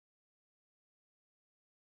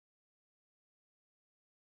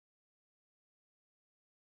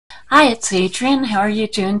Hi, it's Adrienne. How are you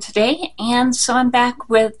doing today? And so I'm back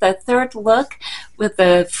with the third look with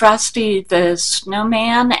the Frosty the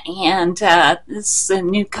Snowman, and this is a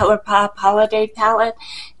new Colourpop holiday palette.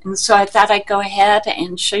 And so I thought I'd go ahead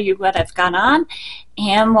and show you what I've got on,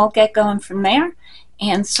 and we'll get going from there.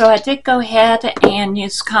 And so I did go ahead and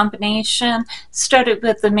use combination. Started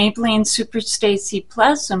with the Maybelline Superstay C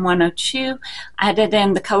Plus in 102. Added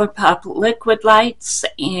in the Colourpop Liquid Lights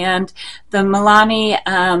and the Milani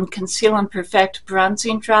Conceal and Perfect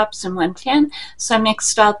Bronzing Drops in 110. So I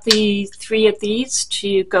mixed out the three of these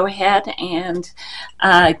to go ahead and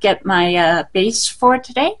get my base for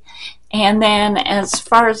today. And then as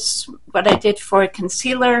far as what I did for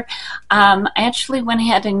concealer, I actually went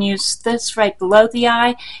ahead and used this right below the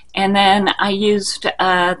eye, and then I used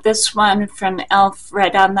this one from e.l.f.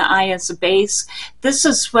 right on the eye as a base. This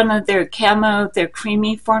is one of their camo, their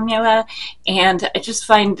creamy formula, and I just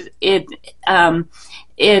find it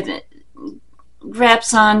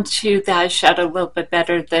wraps onto the eyeshadow a little bit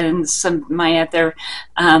better than some of my other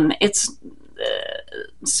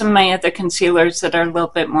some of my other concealers that are a little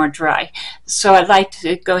bit more dry. So I like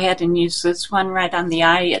to go ahead and use this one right on the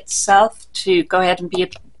eye itself to go ahead and be a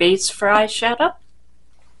base for eyeshadow.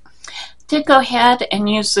 Did go ahead and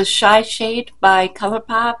use the Shy shade by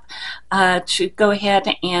Colourpop to go ahead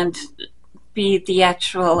and be the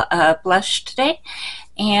actual blush today.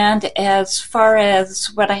 And as far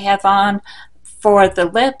as what I have on for the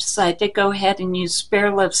lips, I did go ahead and use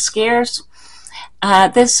Spare Love Scares.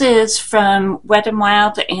 This is from Wet n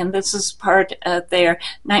Wild, and this is part of their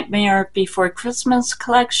Nightmare Before Christmas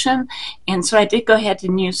collection. And so I did go ahead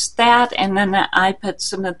and use that, and then I put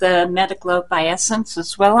some of the Metaglow by Essence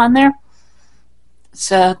as well on there.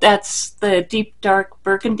 So that's the deep dark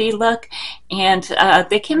burgundy look, and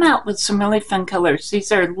they came out with some really fun colors.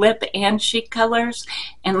 These are lip and cheek colors,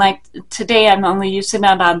 and like today I'm only using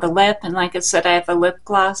it on the lip, and like I said, I have a lip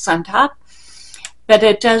gloss on top. But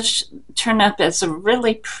it does turn up as a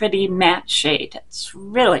really pretty matte shade. It's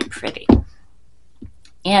really pretty.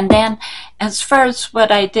 And then as far as what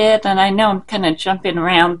I did, and I know I'm kind of jumping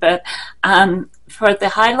around, but for the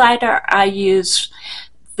highlighter I used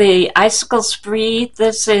the Icicle Spree.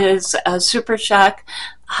 This is a Super Shock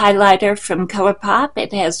highlighter from Colourpop.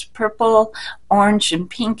 It has purple, orange, and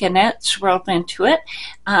pink in it, swirled into it.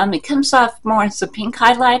 It comes off more as a pink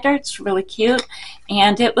highlighter. It's really cute.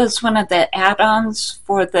 And it was one of the add-ons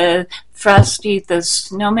for the Frosty the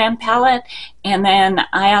Snowman palette. And then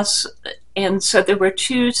and so there were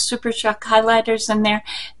two Super Shock highlighters in there.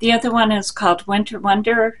 The other one is called Winter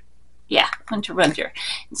Wonder. Yeah, Winter Wonder.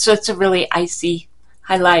 So it's a really icy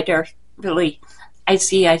highlighter, really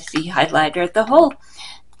icy highlighter. The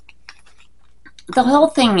whole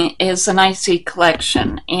thing is an icy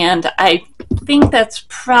collection, and I think that's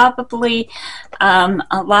probably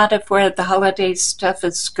a lot of where the holiday stuff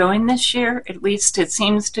is going this year. At least it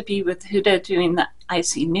seems to be with Huda doing the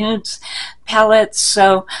Icy Nudes palettes.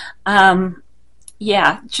 So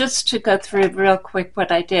yeah, just to go through real quick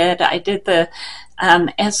what I did the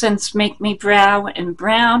Essence Make Me Brow in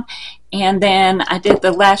brown, and then I did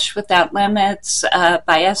the Lash Without Limits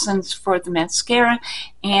by Essence for the mascara,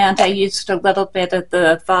 and I used a little bit of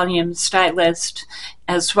the Volume Stylist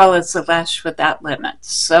as well as the Lash Without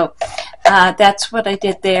Limits. So that's what I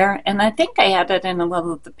did there, and I think I added in a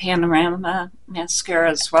little of the Panorama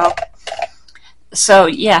mascara as well. So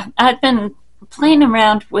yeah, I've been playing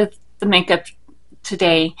around with the makeup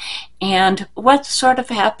today, and what sort of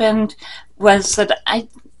happened was that I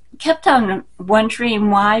kept on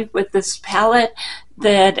wondering why with this palette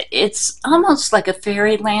that it's almost like a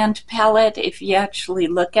fairyland palette if you actually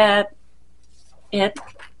look at it,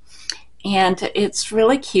 and it's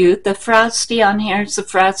really cute. The Frosty on here is the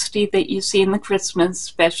Frosty that you see in the Christmas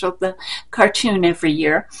special, the cartoon every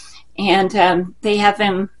year, and they have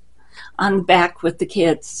him on the back with the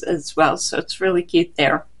kids as well, so it's really cute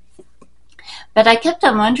there. But I kept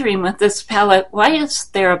on wondering with this palette, why is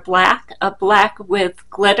there a black with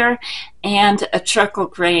glitter and a charcoal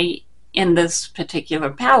gray in this particular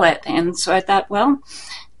palette? And so I thought, well,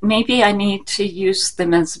 maybe I need to use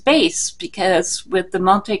them as a base, because with the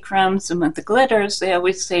multi-chromes and with the glitters, they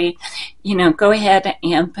always say, you know, go ahead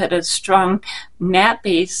and put a strong matte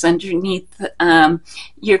base underneath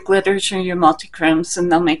your glitters or your multi-chromes,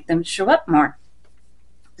 and they'll make them show up more.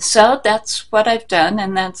 So that's what I've done,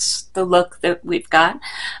 and that's the look that we've got.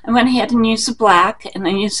 I went ahead and used the black, and I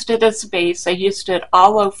used it as a base. I used it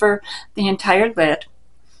all over the entire lid.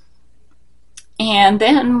 And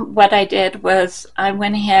then what I did was I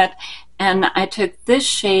went ahead and I took this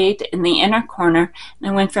shade in the inner corner, and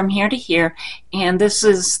I went from here to here, and this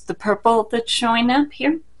is the purple that's showing up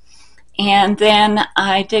here. And then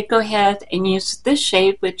I did go ahead and use this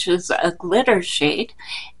shade, which is a glitter shade.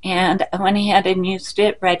 And I went ahead and used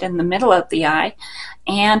it right in the middle of the eye.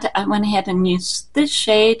 And I went ahead and used this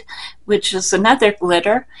shade, which is another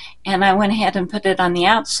glitter. And I went ahead and put it on the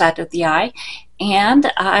outside of the eye.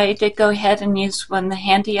 And I did go ahead and use one of the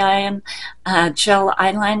Handy Iron gel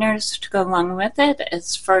eyeliners to go along with it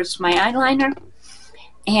as far as my eyeliner.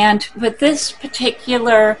 And with this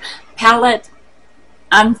particular palette,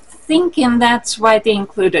 I'm thinking that's why they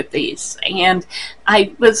included these. And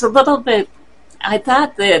I was a little bit, I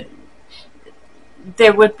thought that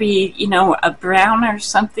there would be, you know, a brown or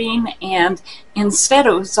something, and instead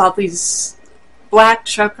it was all these black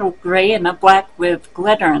charcoal gray and a black with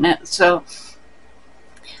glitter in it. So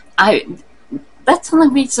that's the only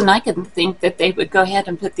reason I can think that they would go ahead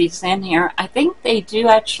and put these in here. I think they do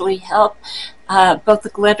actually help both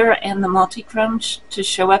the glitter and the multichrome to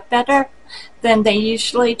show up better than they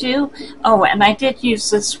usually do. Oh, and I did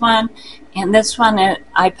use this one, and this one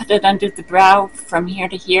I put it under the brow from here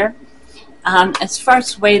to here. As far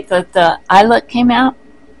as the way that the eye look came out,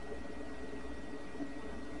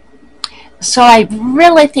 so I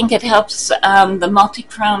really think it helps the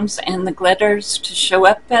multichromes and the glitters to show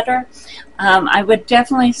up better. I would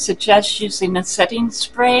definitely suggest using a setting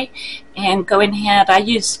spray and going ahead. I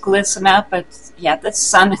use Glisten up, but yeah,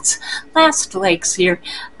 this on its last legs here,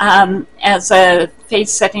 as a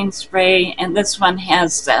face setting spray, and this one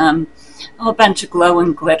has a whole bunch of glow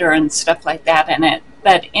and glitter and stuff like that in it.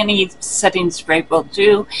 But any setting spray will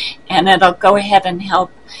do, and it'll go ahead and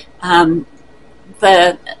help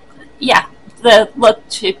the look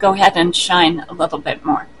to go ahead and shine a little bit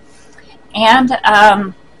more. And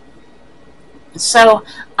so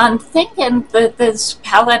I'm thinking that this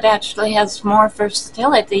palette actually has more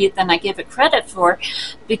versatility than I give it credit for,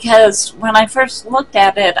 because when I first looked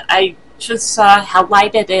at it, I just saw how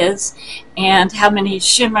light it is and how many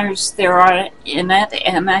shimmers there are in it,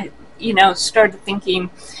 and I, you know, started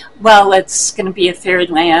thinking, well, it's going to be a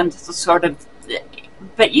fairyland sort of,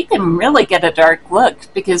 but you can really get a dark look,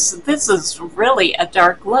 because this is really a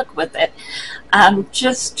dark look with it.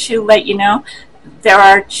 Just to let you know, there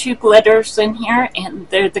are 2 glitters in here, and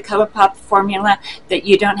they're the Colourpop formula that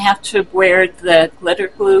you don't have to wear the glitter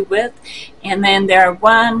glue with. And then there are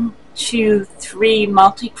 1, 2, 3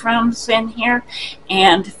 multichromes in here,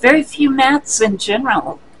 and very few mattes in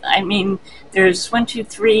general. I mean, there's 1, 2,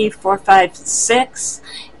 3, 4, 5, 6,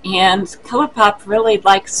 and Colourpop really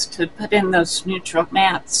likes to put in those neutral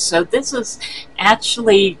mattes. So this is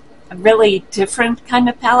actually a really different kind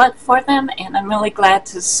of palette for them, and I'm really glad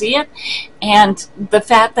to see it. And the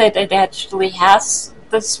fact that it actually has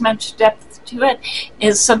this much depth to it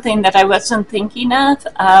is something that I wasn't thinking of.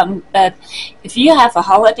 But if you have a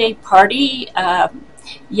holiday party,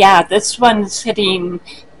 yeah, this one's hitting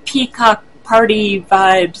peacock party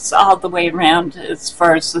vibes all the way around as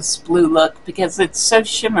far as this blue look, because it's so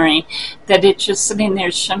shimmery that it's just sitting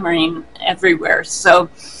there shimmering everywhere. So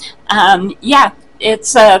yeah,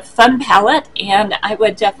 it's a fun palette, and I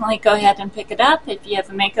would definitely go ahead and pick it up if you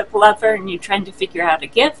have a makeup lover and you're trying to figure out a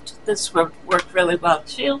gift. This would work really well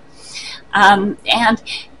too. And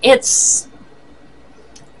it's,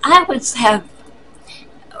 I always have,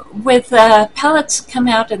 with palettes come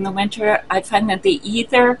out in the winter, I find that they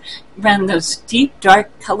either run those deep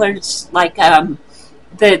dark colors like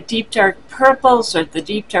the deep dark purples or the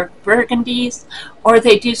deep dark burgundies, or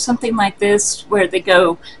they do something like this where they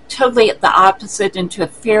go totally at the opposite, into a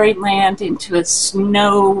fairyland, into a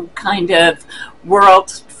snow kind of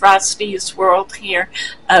world, Frosty's world here,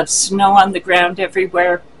 of snow on the ground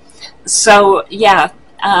everywhere. So yeah,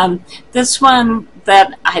 this one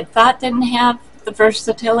that I thought didn't have the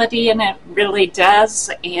versatility, and it really does,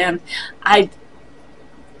 and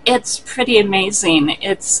it's pretty amazing.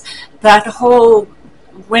 It's that whole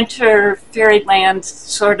winter fairyland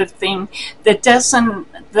sort of thing that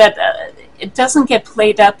it doesn't get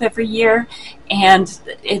played up every year, and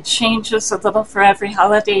it changes a little for every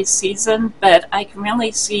holiday season, but I can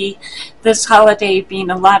really see this holiday being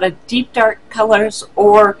a lot of deep dark colors,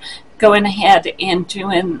 or going ahead and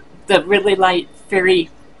doing the really light fairy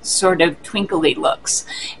sort of twinkly looks.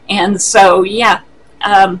 And so yeah,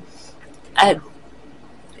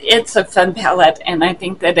 it's a fun palette, and I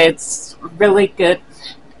think that it's really good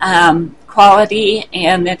quality,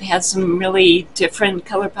 and it has some really different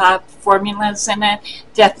Colourpop formulas in it.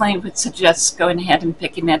 Definitely would suggest going ahead and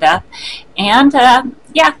picking it up. And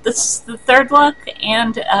yeah, this is the 3rd look,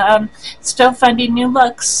 and still finding new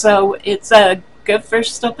looks, so it's a good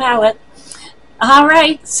versatile palette. All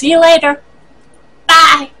right, see you later.